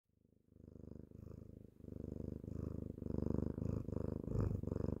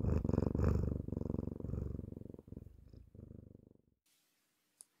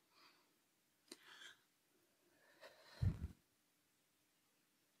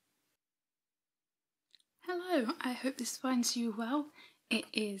Hello, I hope this finds you well. It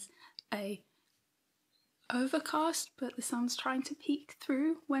is a overcast, but the sun's trying to peek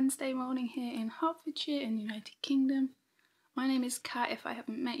through Wednesday morning here in Hertfordshire in the United Kingdom. My name is Kat. If I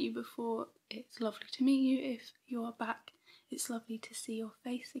haven't met you before, it's lovely to meet you. If you're back, it's lovely to see your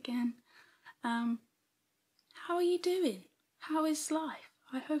face again. How are you doing? How is life?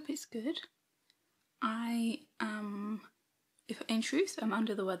 I hope it's good. If in truth, I'm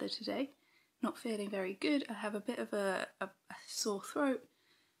under the weather today. Not feeling very good. I have a bit of a sore throat,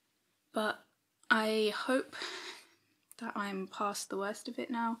 but I hope that I'm past the worst of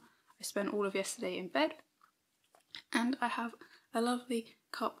it now. I spent all of yesterday in bed, and I have a lovely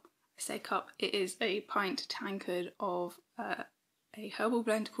cup. I say cup, it is a pint tankard of a herbal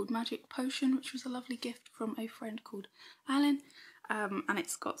blend called Magic Potion, which was a lovely gift from a friend called Alan, and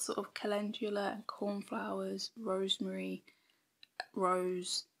it's got sort of calendula and cornflowers, rosemary,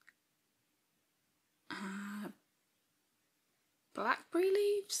 rose, blackberry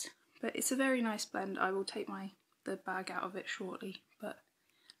leaves, but it's a very nice blend. I will take the bag out of it shortly, but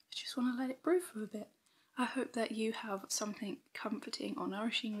I just want to let it brew for a bit. I hope that you have something comforting or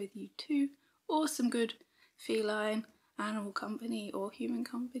nourishing with you too, or some good feline, animal company or human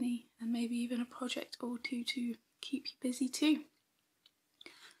company, and maybe even a project or two to keep you busy too.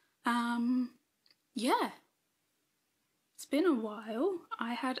 Yeah. It's been a while.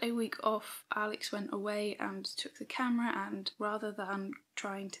 I had a week off. Alex went away and took the camera, and rather than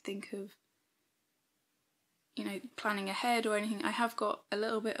trying to think of, planning ahead or anything, I have got a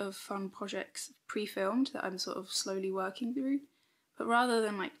little bit of fun projects pre-filmed that I'm sort of slowly working through. But rather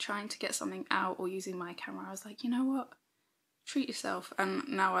than trying to get something out or using my camera, I was like, you know what? Treat yourself. And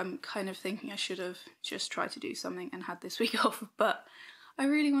now I'm kind of thinking I should have just tried to do something and had this week off, but I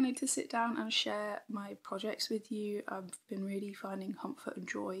really wanted to sit down and share my projects with you. I've been really finding comfort and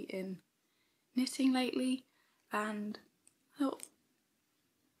joy in knitting lately, and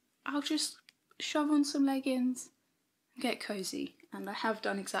I'll just shove on some leggings and get cozy. And I have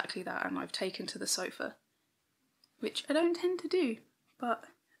done exactly that, and I've taken to the sofa, which I don't tend to do, but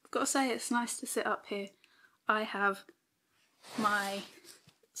I've got to say it's nice to sit up here. I have my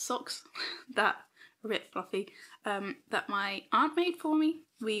socks that a bit fluffy, that my aunt made for me.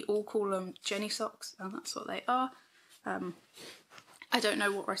 We all call them Jenny socks, and that's what they are. I don't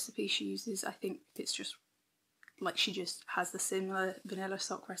know what recipe she uses. I think it's just she just has the similar vanilla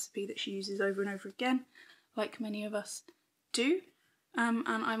sock recipe that she uses over and over again, like many of us do. And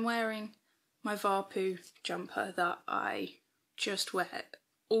I'm wearing my Varpoo jumper that I just wear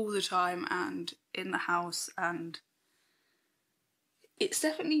all the time and in the house, and it's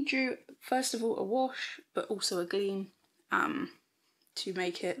definitely due, first of all, a wash, but also a clean, to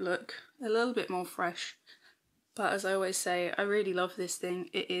make it look a little bit more fresh. But as I always say, I really love this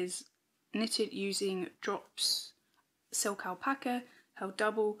thing. It is knitted using Drops silk alpaca, held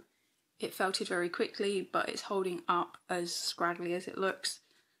double. It felted very quickly, but it's holding up as scraggly as it looks.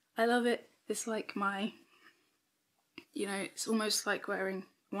 I love it. It's like it's almost like wearing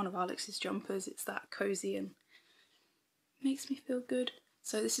one of Alex's jumpers. It's that cozy and makes me feel good.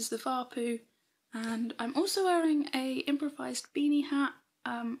 So this is the Varpoo, and I'm also wearing a improvised beanie hat.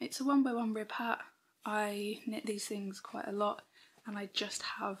 It's a 1x1 rib hat. I knit these things quite a lot, and I just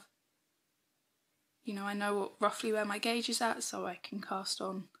have, I know roughly where my gauge is at, so I can cast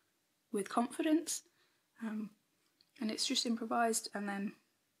on with confidence. And it's just improvised, and then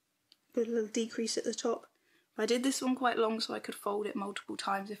put a little decrease at the top. I did this one quite long so I could fold it multiple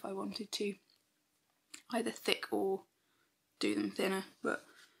times if I wanted to, either thick or do them thinner, but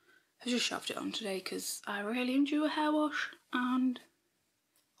I just shoved it on today because I really enjoy a hair wash and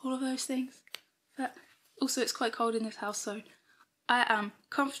all of those things. But also it's quite cold in this house, so I am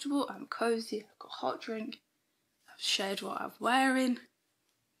comfortable, I'm cozy, I've got a hot drink, I've shared what I'm wearing.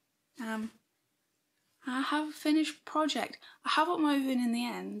 I have a finished project. I haven't woven in the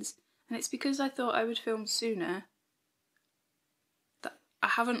ends, and it's because I thought I would film sooner that I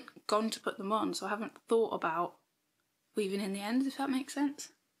haven't gone to put them on, so I haven't thought about weaving in the ends, if that makes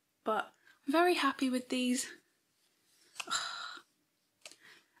sense. But I'm very happy with these.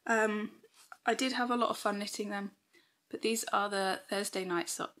 I did have a lot of fun knitting them, but these are the Thursday Night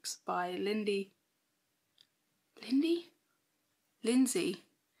Socks by Lindsay,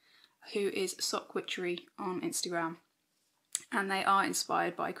 who is Sock Witchery on Instagram, and they are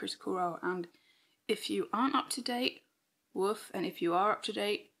inspired by Critical Role. And if you aren't up to date, woof, and if you are up to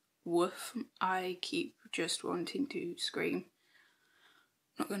date, woof. I keep just wanting to scream.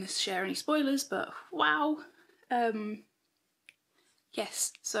 Not going to share any spoilers, but wow.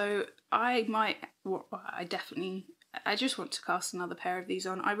 Yes, so I just want to cast another pair of these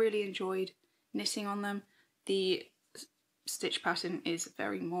on. I really enjoyed knitting on them. The stitch pattern is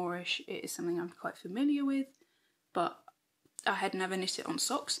very Moorish. It is something I'm quite familiar with, but I had never knit it on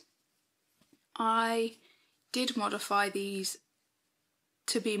socks. I did modify these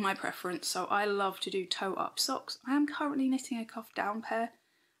to be my preference, so I love to do toe-up socks. I am currently knitting a cuff-down pair,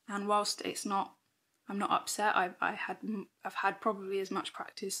 and whilst I'm not upset. I've had probably as much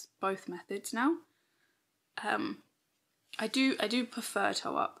practice both methods now. I do prefer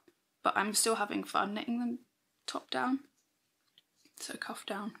toe-up, but I'm still having fun knitting them top-down, so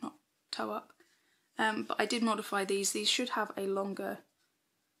cuff-down, not toe-up. But I did modify these. These should have a longer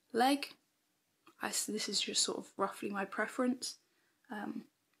leg. This is just sort of roughly my preference. And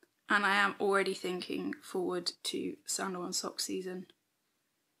I am already thinking forward to sandal and sock season,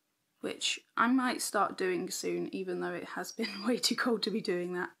 which I might start doing soon, even though it has been way too cold to be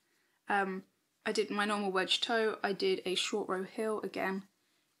doing that. I did my normal wedge toe. I did a short row heel again.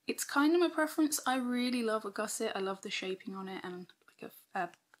 It's kind of my preference. I really love a gusset. I love the shaping on it, and like a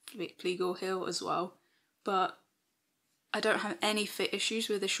pleagle heel as well. But I don't have any fit issues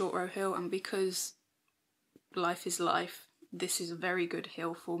with a short row heel, and because life is life, this is a very good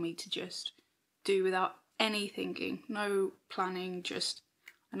heel for me to just do without any thinking, no planning, just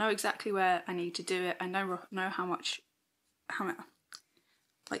I know exactly where I need to do it. I know how much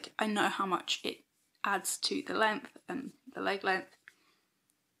it adds to the length and the leg length.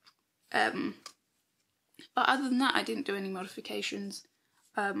 But other than that, I didn't do any modifications.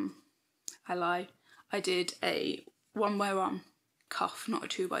 I lie. I did a 1x1 cuff, not a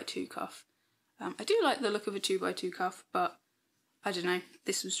 2x2 cuff. I do like the look of a 2x2 cuff, but I don't know,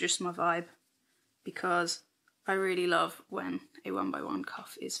 this was just my vibe, because I really love when a 1x1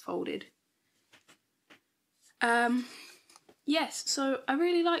 cuff is folded. Yes, so I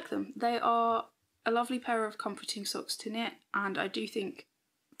really like them. They are a lovely pair of comforting socks to knit, and I do think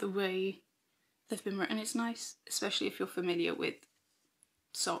the way they've been written is nice, especially if you're familiar with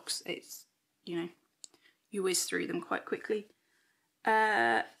socks. It's, you know, you whiz through them quite quickly.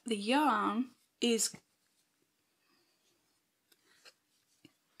 The yarn is...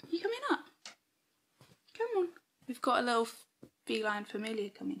 You coming up? Come on. We've got a little feline familiar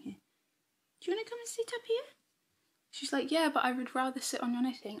coming here. Do you want to come and sit up here? She's like, yeah, but I would rather sit on your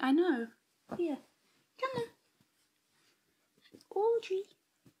knitting. I know. Here. Come on. Audrey.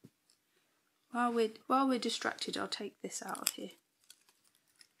 While we're distracted, I'll take this out of here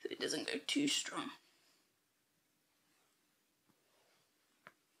so it doesn't go too strong.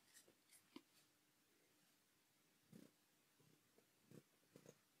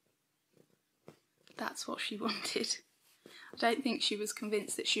 That's what she wanted. I don't think she was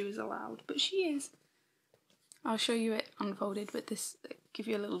convinced that she was allowed, but she is. I'll show you it unfolded with this, give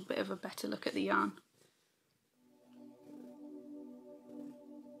you a little bit of a better look at the yarn.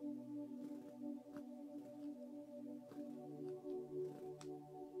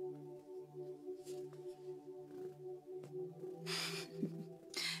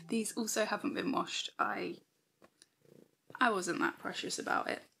 These also haven't been washed. I wasn't that precious about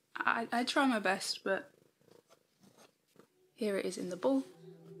it. I try my best, but here it is in the ball.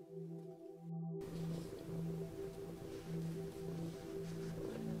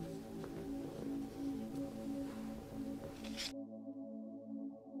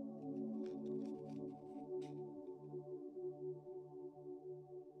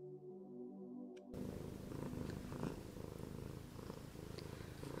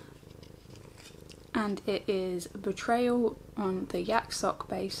 And it is Betrayal on the Yak Sock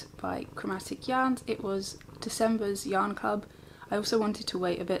base by Chromatic Yarns. It was December's Yarn Club. I also wanted to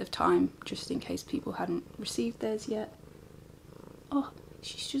wait a bit of time just in case people hadn't received theirs yet. Oh,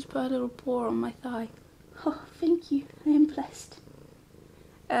 she's just put a little paw on my thigh. Oh, thank you. I am blessed.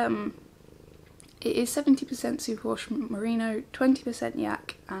 It is 70% superwash merino, 20%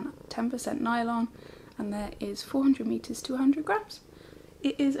 yak and 10% nylon, and there is 400 meters to 100 grams.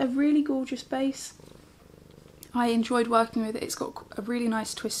 It is a really gorgeous base. I enjoyed working with it. It's got a really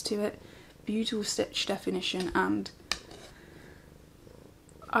nice twist to it, beautiful stitch definition, and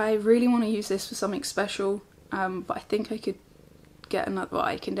I really want to use this for something special, but I think I could get another, well,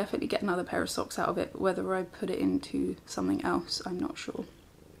 I can definitely get another pair of socks out of it, but whether I put it into something else, I'm not sure.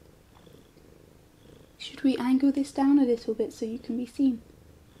 Should we angle this down a little bit so you can be seen?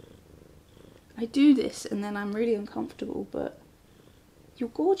 I do this and then I'm really uncomfortable, but you're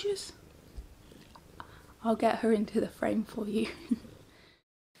gorgeous. I'll get her into the frame for you.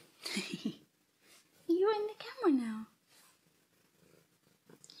 You're in the camera now.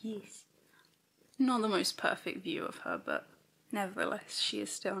 Yes. Not the most perfect view of her, but nevertheless, she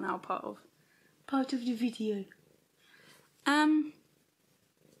is still now part of the video.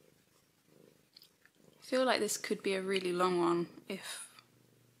 feel like this could be a really long one if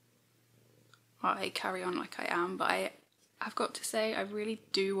I carry on like I am, but I've got to say I really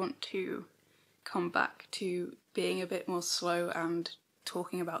do want to come back to being a bit more slow and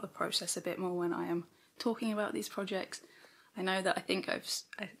talking about the process a bit more when I am talking about these projects. I know that I think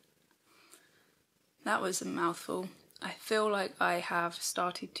that was a mouthful. I feel like I have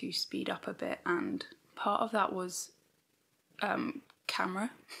started to speed up a bit, and part of that was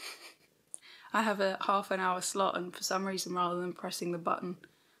camera. I have a half an hour slot, and for some reason, rather than pressing the button,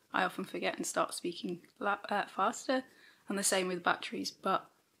 I often forget and start speaking faster, and the same with batteries, but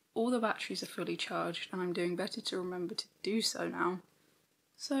all the batteries are fully charged and I'm doing better to remember to do so now.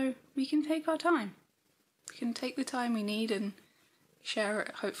 So we can take our time. We can take the time we need and share it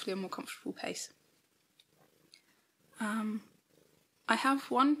at hopefully a more comfortable pace. I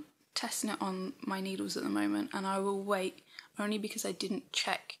have one test knit on my needles at the moment, and I will wait only because I didn't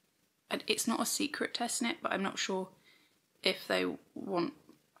check. It's not a secret test knit, but I'm not sure if they want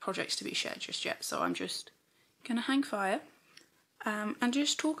projects to be shared just yet, so I'm just gonna hang fire and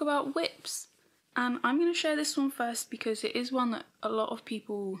just talk about whips. And I'm gonna share this one first because it is one that a lot of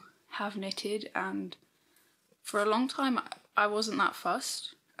people have knitted, and for a long time I wasn't that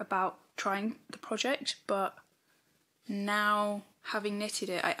fussed about trying the project, but now having knitted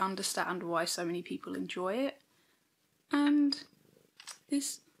it I understand why so many people enjoy it. And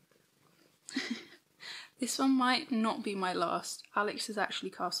this this one might not be my last. Alex has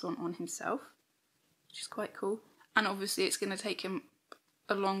actually cast one on himself, which is quite cool, and obviously it's going to take him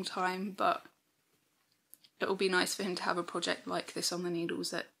a long time, but it'll be nice for him to have a project like this on the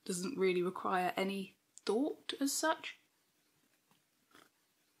needles that doesn't really require any thought as such.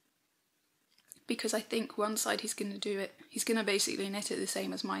 Because I think one side he's going to basically knit it the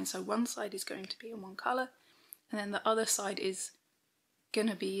same as mine, so one side is going to be in one colour, and then the other side is going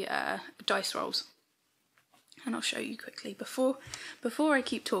to be dice rolls. And I'll show you quickly before I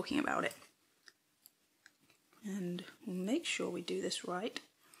keep talking about it. And we'll make sure we do this right.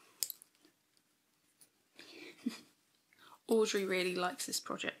 Audrey really likes this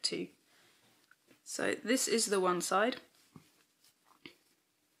project too. So this is the one side.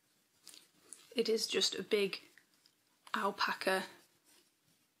 It is just a big alpaca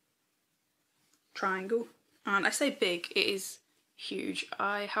triangle. And I say big, it is huge.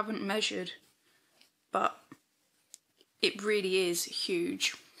 I haven't measured, but it really is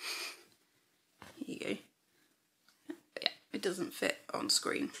huge. Here you go. Yeah, it doesn't fit on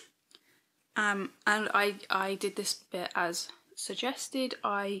screen. And I did this bit as suggested.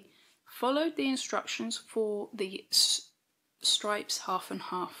 I followed the instructions for the stripes half and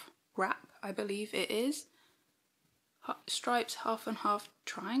half wrap, I believe it is. Stripes half and half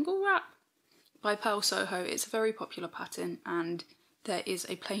triangle wrap by Pearl Soho. It's a very popular pattern, and there is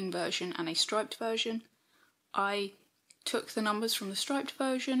a plain version and a striped version. I took the numbers from the striped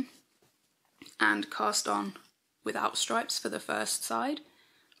version and cast on without stripes for the first side,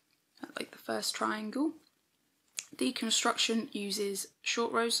 like the first triangle. The construction uses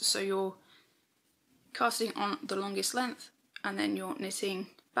short rows, so you're casting on the longest length and then you're knitting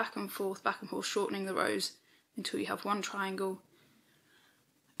back and forth, shortening the rows until you have one triangle,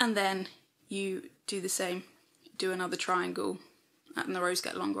 and then you do the same, do another triangle, and the rows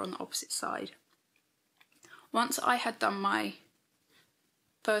get longer on the opposite side. Once I had done my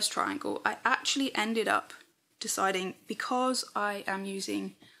first triangle, I actually ended up deciding, because I am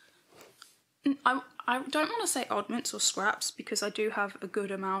using, I don't want to say oddments or scraps, because I do have a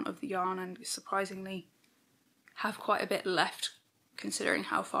good amount of the yarn and surprisingly have quite a bit left considering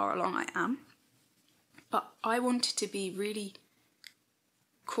how far along I am. But I wanted to be really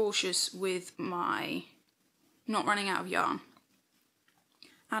cautious with my not running out of yarn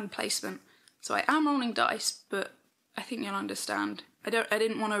and placement. So I am rolling dice, but I think you'll understand. I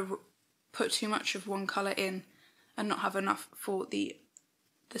didn't want to put too much of one colour in and not have enough for the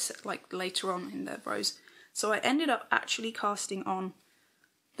like later on in the rows. So I ended up actually casting on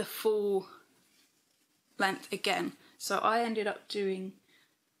the full length again. So I ended up doing,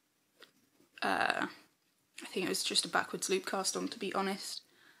 I think it was just a backwards loop cast on, to be honest,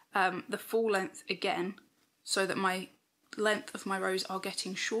 the full length again, so that my length of my rows are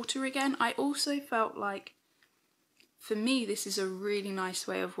getting shorter again. I also felt like, for me, this is a really nice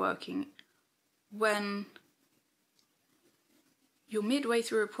way of working when you're midway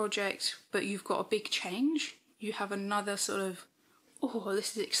through a project but you've got a big change. You have another sort of, oh,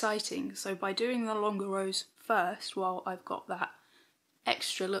 this is exciting. So by doing the longer rows first, while I've got that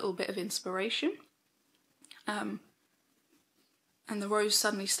extra little bit of inspiration, and the rows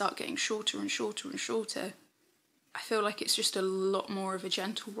suddenly start getting shorter and shorter and shorter, I feel like it's just a lot more of a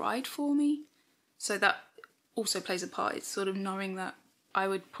gentle ride for me. So that also plays a part. It's sort of knowing that I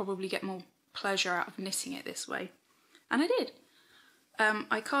would probably get more pleasure out of knitting it this way. And I did.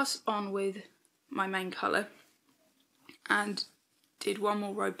 I cast on with my main colour and did one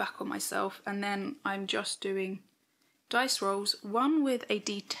more row back on myself, and then I'm just doing dice rolls, one with a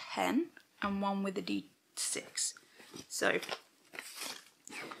D10 and one with a D6. So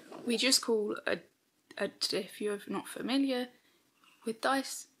we just call if you're not familiar with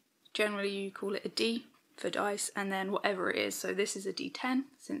dice, generally you call it a D for dice, and then whatever it is. So this is a D10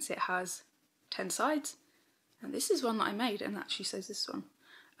 since it has 10 sides, and this is one that I made and actually says this one,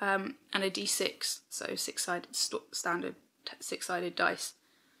 and a D6, so six-sided standard six-sided dice.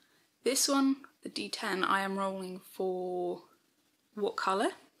 This one, the D10, I am rolling for what colour,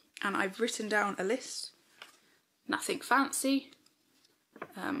 and I've written down a list, nothing fancy,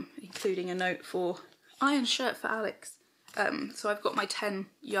 including a note for iron shirt for Alex. So I've got my 10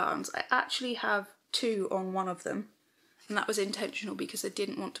 yarns. I actually have 2 on one of them, and that was intentional because I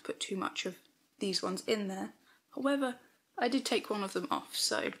didn't want to put too much of these ones in there. However, I did take one of them off,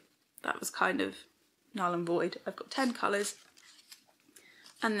 so that was kind of null and void. I've got 10 colours,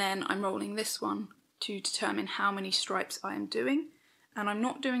 and then I'm rolling this one to determine how many stripes I am doing, and I'm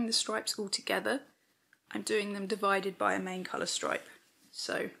not doing the stripes all together, I'm doing them divided by a main colour stripe.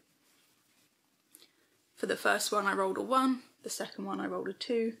 So for the first one I rolled a 1, the second one I rolled a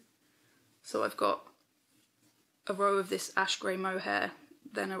 2, so I've got a row of this ash grey mohair,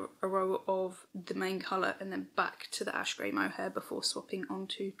 then a row of the main colour, and then back to the ash grey mohair before swapping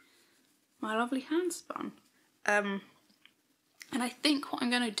onto my lovely hand spun. And I think what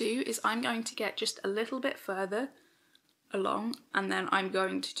I'm going to do is I'm going to get just a little bit further along, and then I'm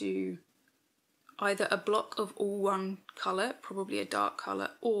going to do either a block of all one colour, probably a dark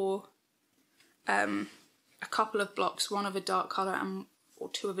colour, or a couple of blocks, one of a dark colour and or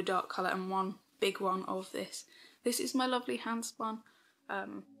 2 of a dark colour and one big one of this. This is my lovely hand spun.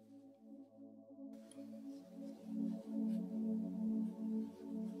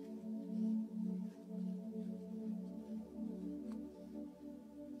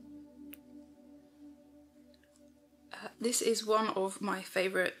 This is one of my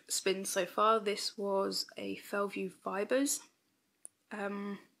favourite spins so far. This was a Fellview Fibres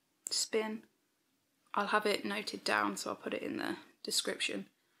spin. I'll have it noted down, so I'll put it in the description.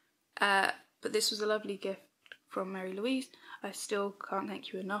 But this was a lovely gift from Mary Louise. I still can't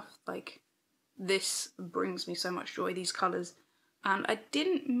thank you enough. Like, this brings me so much joy, these colours. And I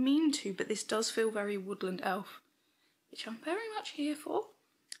didn't mean to, but this does feel very Woodland Elf, which I'm very much here for.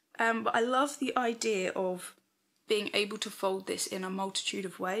 But I love the idea of being able to fold this in a multitude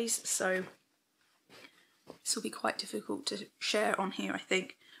of ways, so this will be quite difficult to share on here, I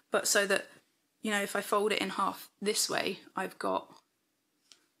think. But so that, you know, if I fold it in half this way, I've got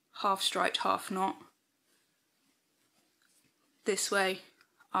half striped, half not. This way,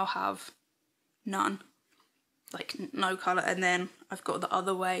 I'll have none, like no colour, and then I've got the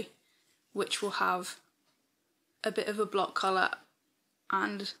other way, which will have a bit of a block colour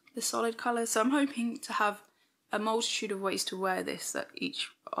and the solid colour. So I'm hoping to have a multitude of ways to wear this that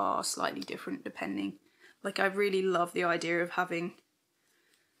each are slightly different depending. Like, I really love the idea of having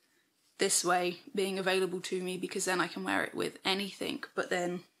this way being available to me, because then I can wear it with anything. But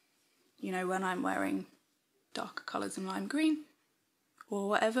then, you know, when I'm wearing darker colours than lime green, or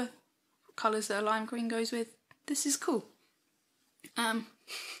whatever colours that a lime green goes with, this is cool. But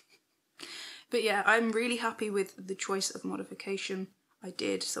yeah, I'm really happy with the choice of modification I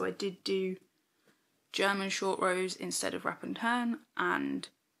did. So I did do German short rows instead of wrap and turn, and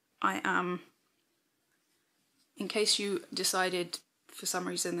I am, in case you decided for some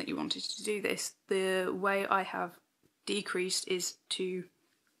reason that you wanted to do this, the way I have decreased is to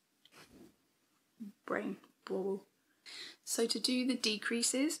brain ball. So to do the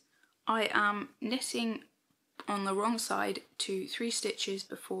decreases, I am knitting on the wrong side to 3 stitches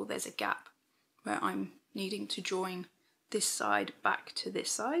before there's a gap where I'm needing to join this side back to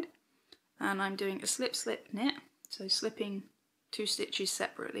this side, and I'm doing a slip slip knit, so slipping 2 stitches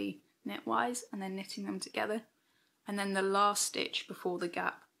separately knitwise and then knitting them together, and then the last stitch before the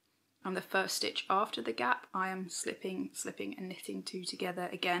gap and the first stitch after the gap I am slipping and knitting 2 together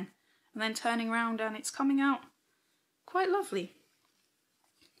again, and then turning around, and it's coming out quite lovely.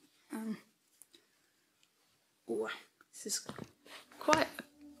 Ooh, this is quite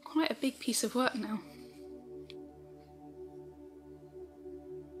a big piece of work now.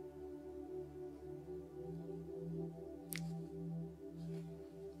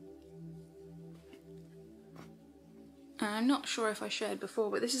 And I'm not sure if I shared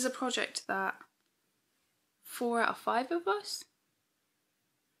before, but this is a project that 4 out of 5 of us,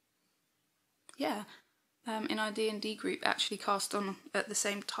 yeah, in our D&D group actually cast on at the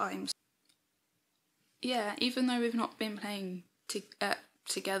same time. Yeah, even though we've not been playing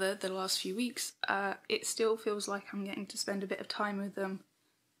together the last few weeks, it still feels like I'm getting to spend a bit of time with them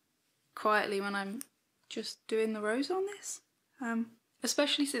quietly when I'm just doing the rows on this.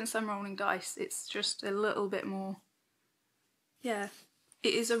 Especially since I'm rolling dice, it's just a little bit more, yeah.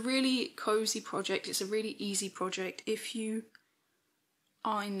 It is a really cosy project, it's a really easy project if you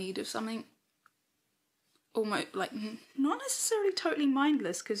are in need of something almost like, not necessarily totally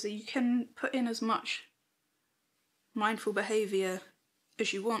mindless, because you can put in as much mindful behaviour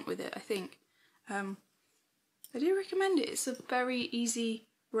as you want with it, I think. I do recommend it. It's a very easy,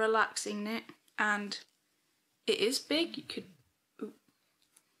 relaxing knit, and it is big. You could... Ooh,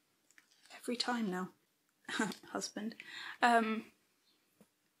 every time now. Husband.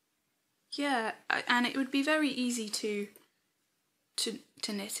 Yeah, and it would be very easy to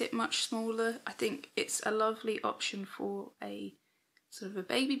knit it much smaller. I think it's a lovely option for a sort of a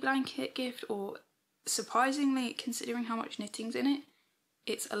baby blanket gift, or surprisingly, considering how much knitting's in it,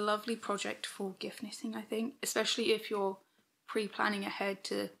 it's a lovely project for gift knitting, I think, especially if you're pre-planning ahead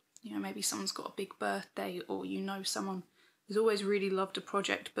to, you know, maybe someone's got a big birthday, or you know someone who's always really loved a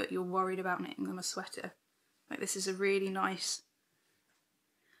project but you're worried about knitting them a sweater. Like, this is a really nice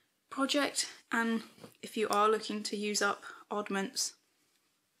project, and if you are looking to use up oddments,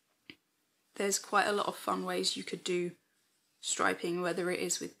 there's quite a lot of fun ways you could do striping, whether it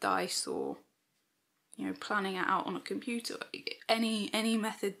is with dice or, you know, planning it out on a computer. Any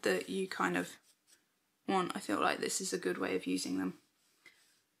method that you kind of want, I feel like this is a good way of using them.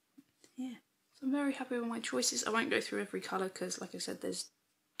 Yeah, so I'm very happy with my choices. I won't go through every colour because, like I said, there's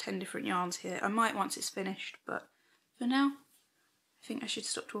 10 different yarns here. I might once it's finished, but for now, I think I should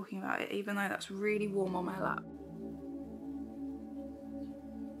stop talking about it, even though that's really warm on my lap.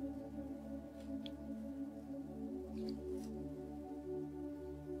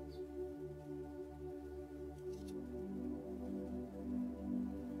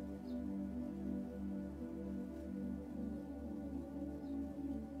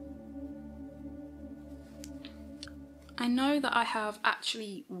 I know that I have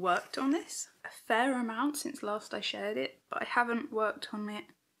actually worked on this a fair amount since last I shared it, but I haven't worked on it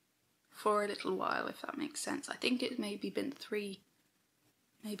for a little while, if that makes sense. I think it's maybe been 3,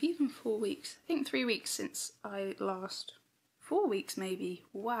 maybe even 4 weeks. I think 3 weeks since I last, 4 weeks maybe,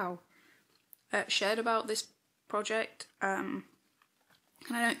 wow, shared about this project, and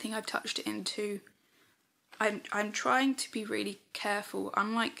I don't think I've touched it into. I'm trying to be really careful,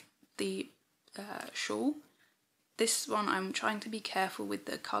 unlike the shawl. This one I'm trying to be careful with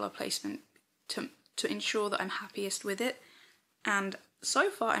the colour placement to ensure that I'm happiest with it, and so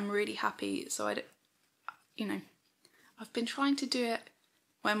far I'm really happy. So I've been trying to do it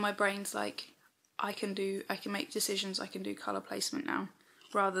when my brain's like, I can make decisions, I can do colour placement now,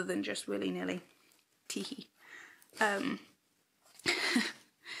 rather than just willy-nilly. Teehee.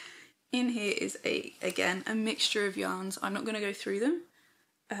 In here is again a mixture of yarns. I'm not going to go through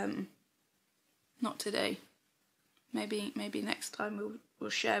them, not today. Maybe next time we'll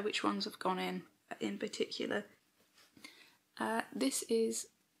share which ones have gone in particular. This is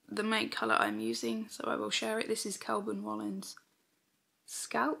the main colour I'm using, so I will share it. This is Kelburn Wallen's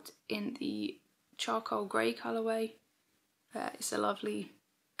Scout in the charcoal grey colourway. It's a lovely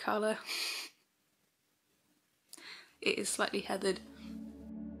colour. It is slightly heathered.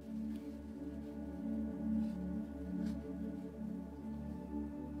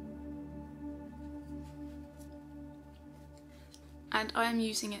 And I am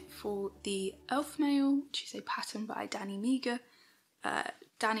using it for the Elf Mail, which is a pattern by Danny Meager.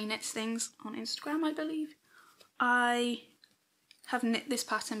 Danny Knits Things on Instagram, I believe. I have knit this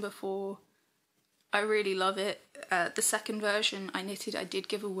pattern before. I really love it. The second version I knitted, I did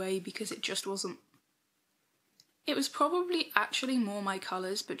give away because it just wasn't... It was probably actually more my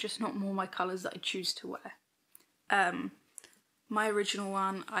colours, but just not more my colours that I choose to wear. My original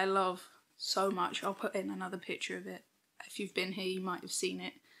one I love so much. I'll put in another picture of it. If you've been here, you might have seen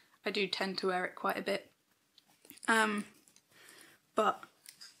it. I do tend to wear it quite a bit. But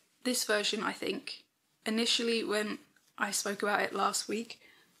this version, I think, initially when I spoke about it last week,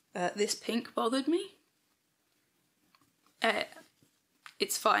 this pink bothered me.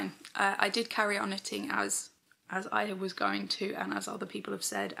 It's fine. I did carry on knitting as I was going to, and as other people have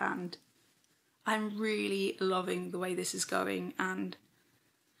said, and I'm really loving the way this is going, and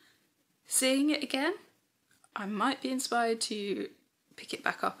seeing it again, I might be inspired to pick it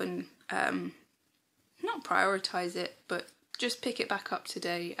back up and not prioritise it, but just pick it back up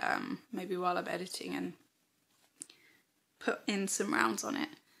today, maybe while I'm editing, and put in some rounds on it.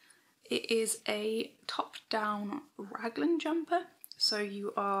 It is a top-down raglan jumper, so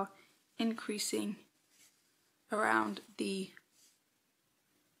you are increasing around the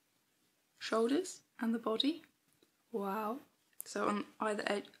shoulders and the body. Wow. So on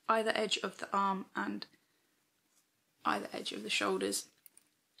either edge of the arm and either edge of the shoulders.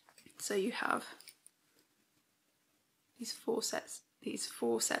 So you have these four sets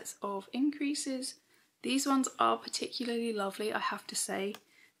of increases. These ones are particularly lovely, I have to say.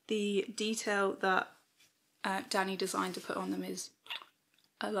 The detail that Danny designed to put on them is,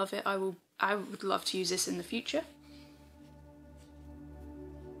 I love it. I would love to use this in the future.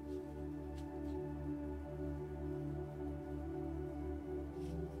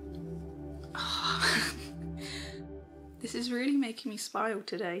 This is really making me smile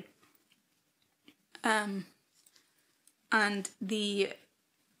today. And a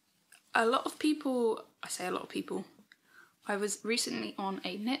lot of people, I say a lot of people, I was recently on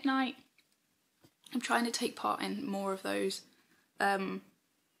a knit night. I'm trying to take part in more of those. I've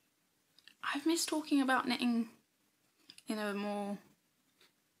missed talking about knitting in a more,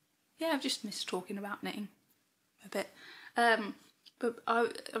 I've just missed talking about knitting a bit. But I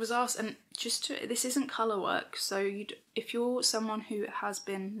was asked, and this isn't colour work, so if you're someone who has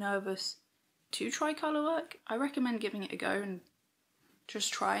been nervous to try colour work, I recommend giving it a go and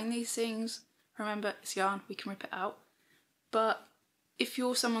just trying these things. Remember, it's yarn, we can rip it out. But if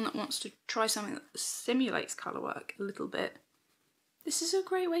you're someone that wants to try something that simulates colour work a little bit, this is a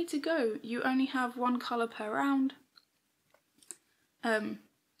great way to go. You only have one colour per round, and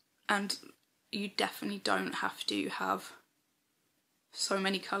you definitely don't have to have so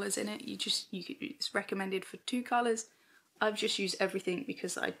many colours in it. It's recommended for 2 colours. I've just used everything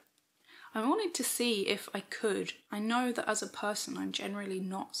because I wanted to see if I could. I know that as a person I'm generally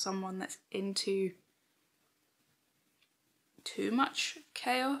not someone that's into too much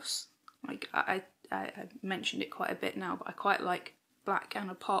chaos. Like I mentioned it quite a bit now, but I quite like black and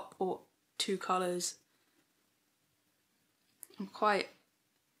a pop or 2 colours.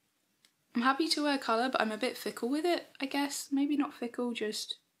 I'm happy to wear colour, but I'm a bit fickle with it, I guess. Maybe not fickle,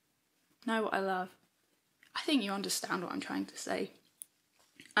 just know what I love. I think you understand what I'm trying to say.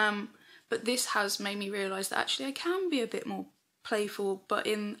 But this has made me realise that actually I can be a bit more playful, but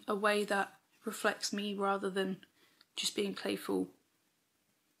in a way that reflects me rather than just being playful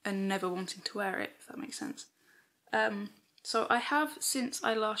and never wanting to wear it, if that makes sense. So I have, since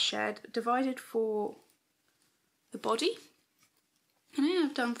I last shared, divided for the body. And I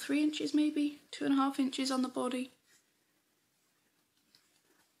have done 3 inches, maybe 2.5 inches on the body.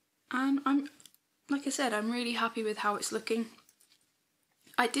 And like I said, I'm really happy with how it's looking.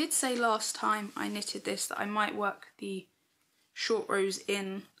 I did say last time I knitted this that I might work the short rows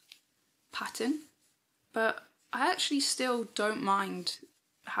in pattern, but I actually still don't mind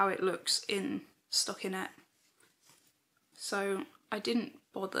how it looks in stockinette. So I didn't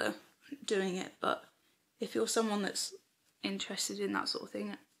bother doing it, but if you're someone that's interested in that sort of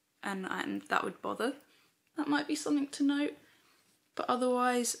thing and that would bother, that might be something to note. But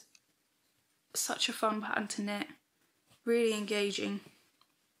otherwise, such a fun pattern to knit, really engaging,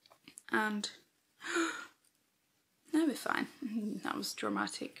 and no, we're fine. That was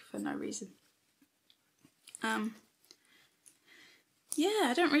dramatic for no reason. Yeah,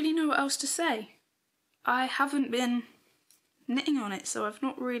 I don't really know what else to say. I haven't been knitting on it, so I've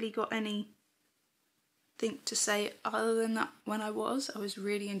not really got anything to say other than that when I was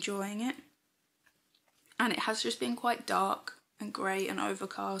really enjoying it. And it has just been quite dark and grey and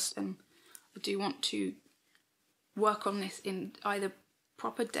overcast, and I do want to work on this in either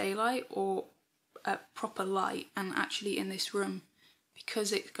proper daylight or proper light, and actually in this room,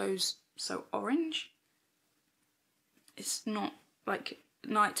 because it goes so orange, it's not like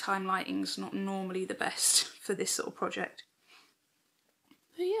nighttime lighting's not normally the best for this sort of project.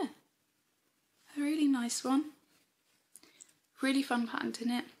 But yeah, a really nice one, really fun pattern to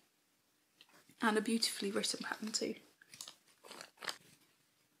knit, and a beautifully written pattern too.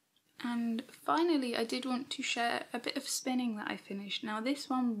 And finally, I did want to share a bit of spinning that I finished. Now this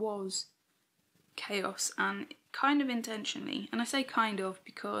one was chaos, and kind of intentionally, and I say kind of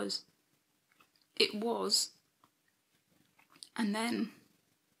because it was, and then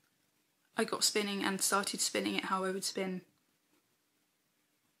I got spinning and started spinning it how I would spin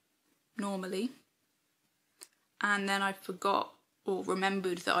normally, and then I forgot or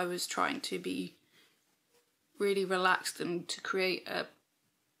remembered that I was trying to be really relaxed and to create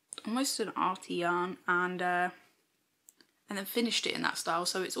almost an arty yarn, and then finished it in that style,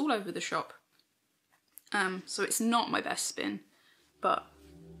 so it's all over the shop. So it's not my best spin, but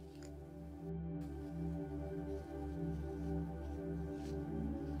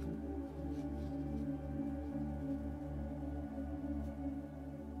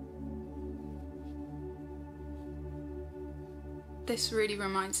This really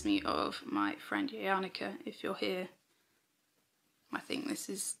reminds me of my friend Janica. If you're here, I think this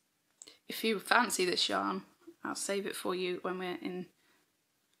is, if you fancy this yarn, I'll save it for you when we're in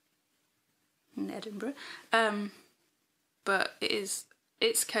Edinburgh. But it's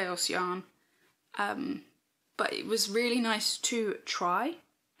chaos yarn. But it was really nice to try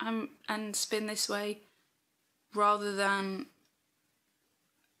and spin this way, rather than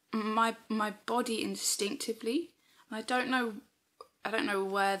my body instinctively. I don't know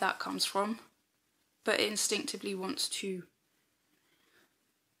where that comes from, but it instinctively wants to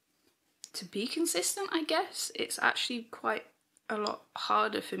be consistent, I guess. It's actually quite a lot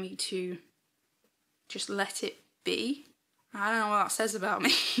harder for me to just let it be. I don't know what that says about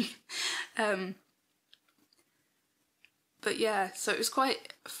me. But yeah, so it was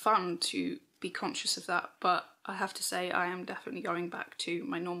quite fun to be conscious of that, but I have to say I am definitely going back to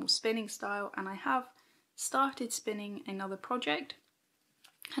my normal spinning style, and I have started spinning another project,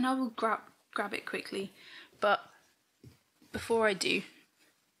 and I will grab it quickly. But before I do,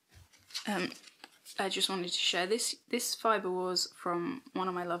 I just wanted to share this fibre was from one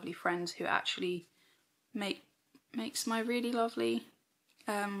of my lovely friends who actually makes my really lovely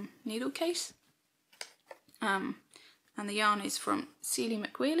needle case. And the yarn is from Celie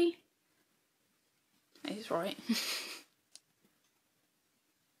McWheely. That is right.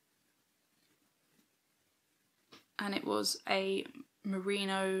 And it was a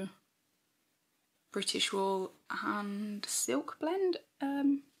merino British wool and silk blend.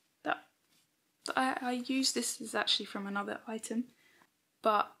 That I used. This is actually from another item,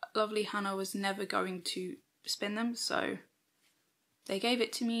 but lovely Hannah was never going to spin them, so they gave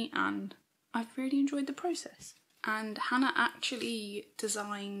it to me, and I've really enjoyed the process. And Hannah actually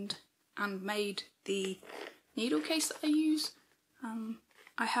designed and made the needle case that I use.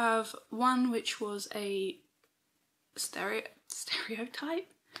 I have one which was a stereotype.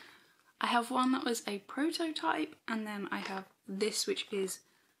 I have one that was a prototype, and then I have this which is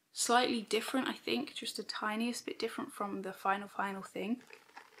slightly different, I think, just the tiniest bit different from the final thing.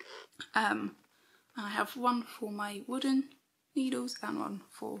 And I have one for my wooden needles and one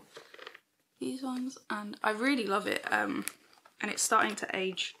for these ones, and I really love it, and it's starting to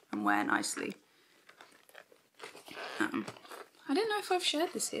age and wear nicely. I don't know if I've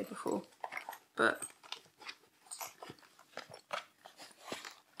shared this here before, but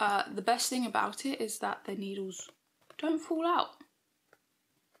the best thing about it is that the needles don't fall out.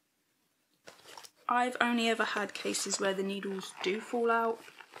 I've only ever had cases where the needles do fall out.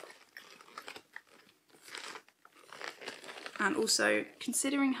 And also,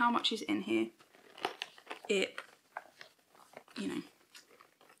 considering how much is in here,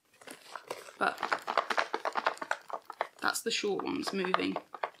 but that's the short ones moving.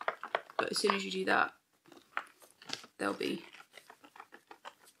 But as soon as you do that, they'll be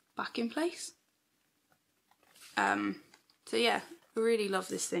back in place. So yeah, I really love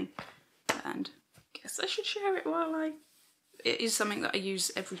this thing, and I guess I should share it it is something that I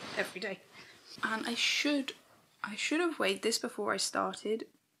use every day. And I should have weighed this before I started,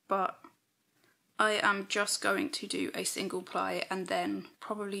 but I am just going to do a single ply and then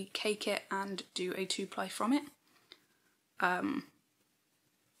probably cake it and do a 2-ply from it,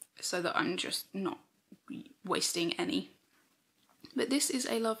 so that I'm just not wasting any. But this is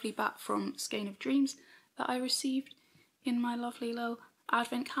a lovely bat from Skein of Dreams that I received in my lovely little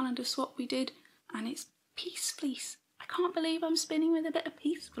advent calendar swap we did, and it's Peace Fleece. I can't believe I'm spinning with a bit of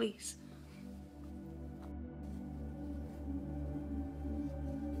Peace Fleece.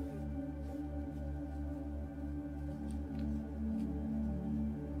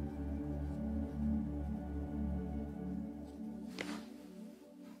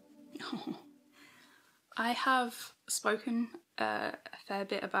 I have spoken a fair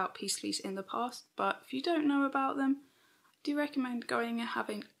bit about Peace Fleece in the past, but if you don't know about them, I do recommend going and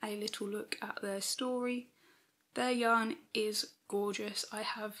having a little look at their story. Their yarn is gorgeous. I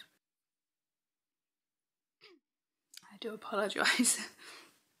do apologise.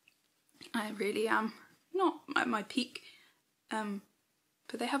 I really am not at my peak,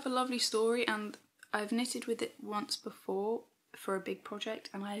 but they have a lovely story, and I've knitted with it once before for a big project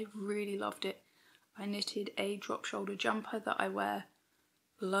and I really loved it. I knitted a drop shoulder jumper that I wear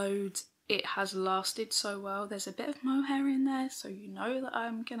loads. It has lasted so well. There's a bit of mohair in there, so you know that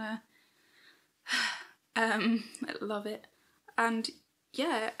I'm gonna love it. And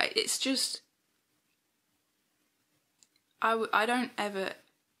yeah, it's just, I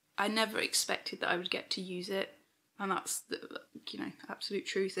never expected that I would get to use it, and that's the, absolute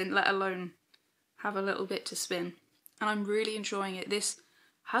truth, and let alone have a little bit to spin. And I'm really enjoying it. This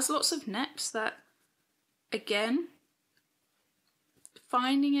has lots of neps that, again,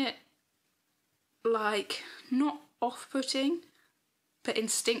 finding it like not off-putting, but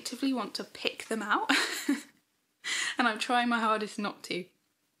instinctively want to pick them out. And I'm trying my hardest not to.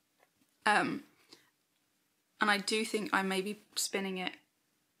 And I do think I may be spinning it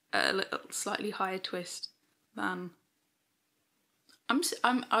at a little slightly higher twist than I'm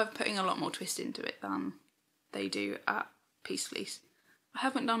putting a lot more twist into it than they do at Peace Fleece. I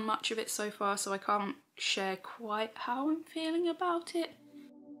haven't done much of it so far, so I can't share quite how I'm feeling about it.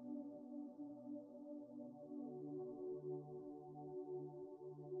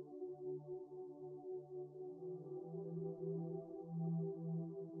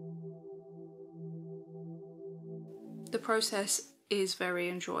 The process is very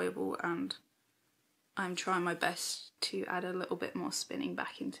enjoyable, and I'm trying my best to add a little bit more spinning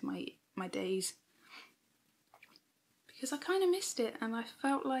back into my days, because I kind of missed it, and I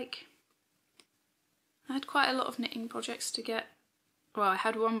felt like I had quite a lot of knitting projects to get. Well, I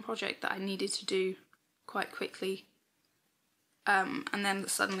had one project that I needed to do quite quickly, and then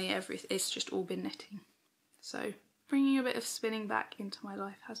suddenly it's just all been knitting. So bringing a bit of spinning back into my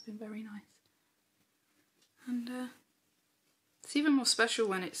life has been very nice. And it's even more special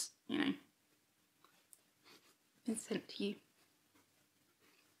when it's, you know, been sent to you.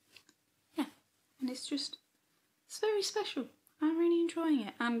 Yeah, and it's very special. I'm really enjoying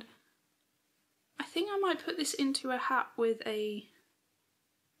it, and I think I might put this into a hat with a...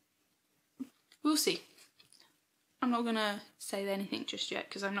 We'll see. I'm not gonna say anything just yet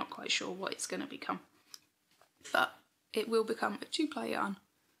because I'm not quite sure what it's gonna become. But it will become a 2-ply yarn.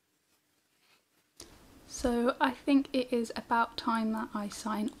 So I think it is about time that I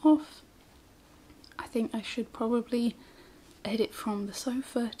sign off. I think I should probably edit from the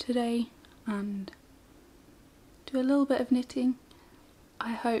sofa today and do a little bit of knitting.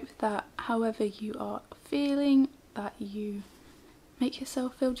 I hope that however you are feeling, that you make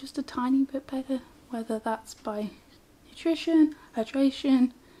yourself feel just a tiny bit better, whether that's by nutrition,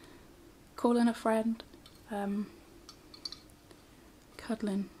 hydration, calling a friend,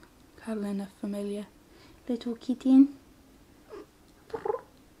 cuddling a familiar little kitten,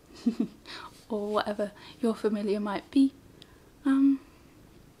 or whatever your familiar might be.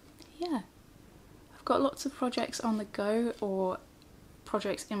 Yeah, I've got lots of projects on the go, or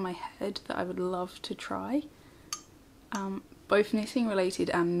projects in my head that I would love to try, both knitting related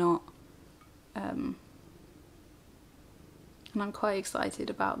and not, and I'm quite excited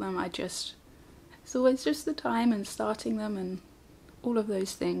about them. It's always just the time and starting them and all of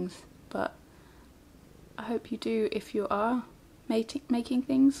those things, but I hope you do, if you are making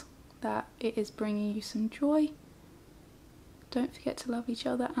things, that it is bringing you some joy. Don't forget to love each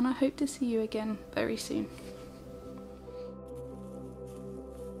other, and I hope to see you again very soon.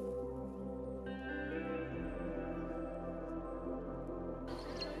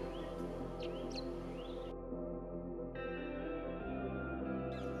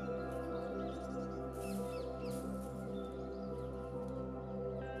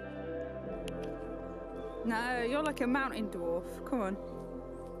 No, you're like a mountain dwarf. Come on.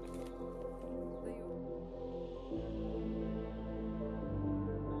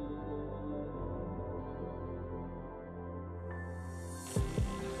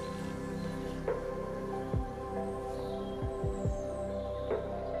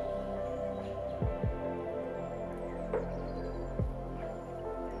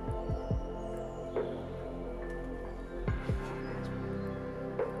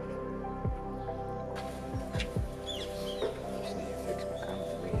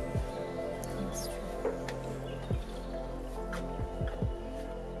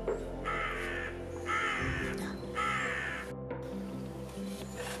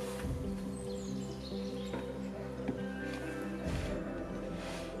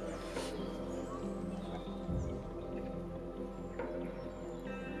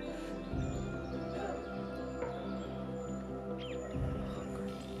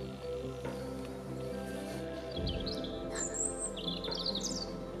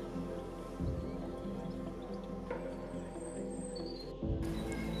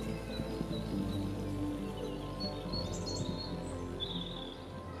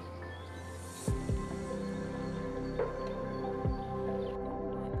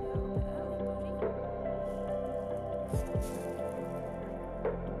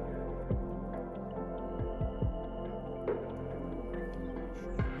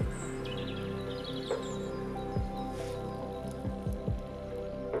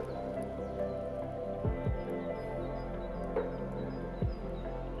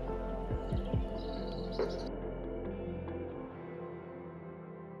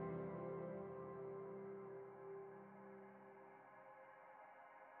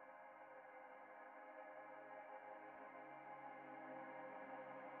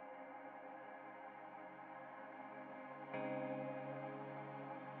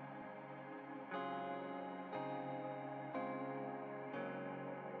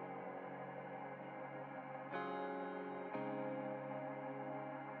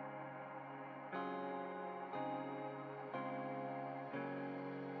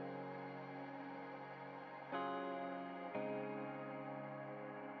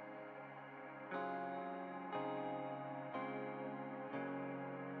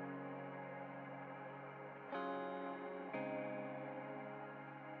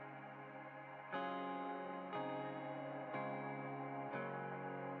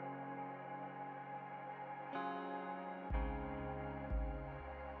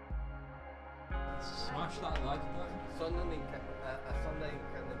 Smash that like button. Sono in ca- a sono in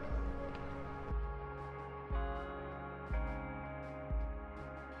canale.